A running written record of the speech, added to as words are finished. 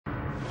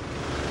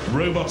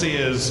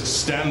Roboteers,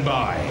 stand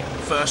by.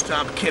 First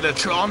up,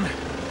 Killertron.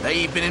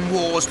 They've been in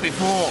wars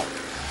before.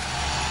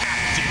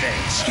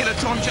 Activate.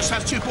 Killertron just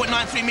has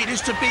 2.93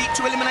 meters to beat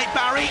to eliminate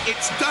Barry.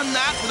 It's done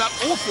that with that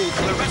awful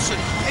fluorescent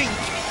pink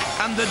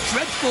and the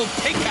dreadful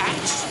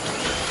pickaxe.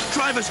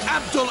 Drivers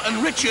Abdul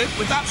and Richard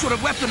with that sort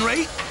of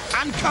weaponry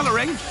and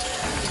colouring.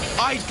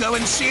 I'd go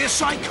and see a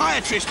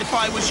psychiatrist if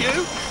I was you.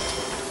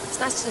 It's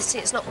nice to see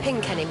it's not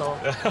pink anymore.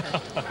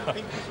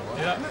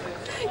 Yeah.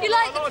 You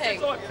like the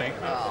pink? I like pink.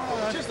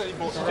 Oh. Just that you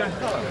bought the wrong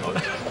colour.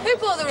 Who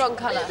bought the wrong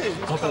colour?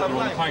 I bought the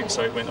wrong paint,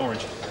 so it went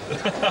orange.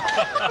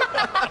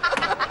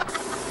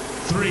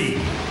 3, 2,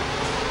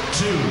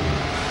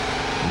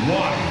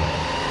 1.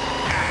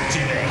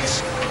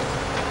 Activate.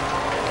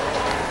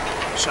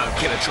 So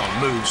Killertron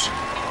moves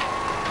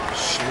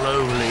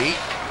slowly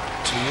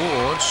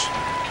towards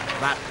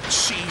that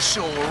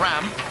seesaw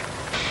ramp.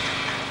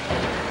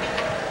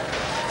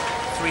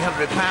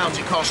 £300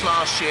 it cost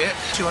last year,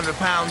 £200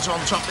 on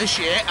top this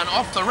year, and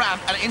off the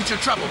ramp and into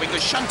trouble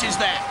because Shunt is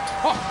there.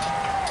 Oh,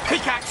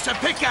 pickaxe to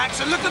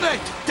pickaxe, and look at the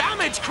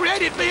damage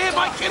created here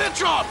by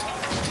Killertron.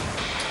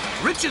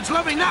 Richard's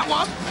loving that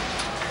one.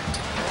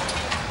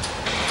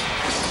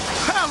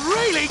 Well,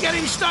 really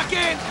getting stuck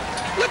in.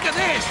 Look at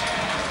this.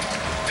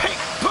 Pick,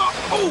 pop.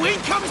 Oh, in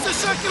comes the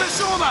circular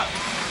sauna.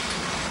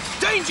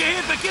 Danger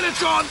here for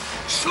Killertron,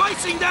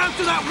 slicing down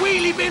through that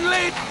wheelie bin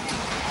lid.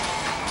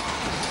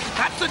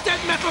 That's the dead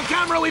metal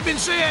camera we've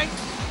been seeing.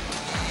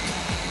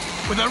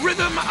 With the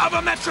rhythm of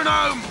a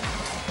metronome.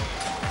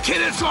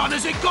 Killertron,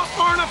 has it got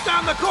far enough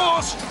down the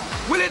course?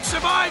 Will it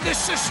survive this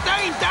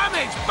sustained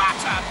damage?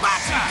 Batter,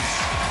 batter.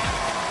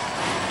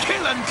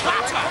 Kill and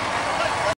clatter.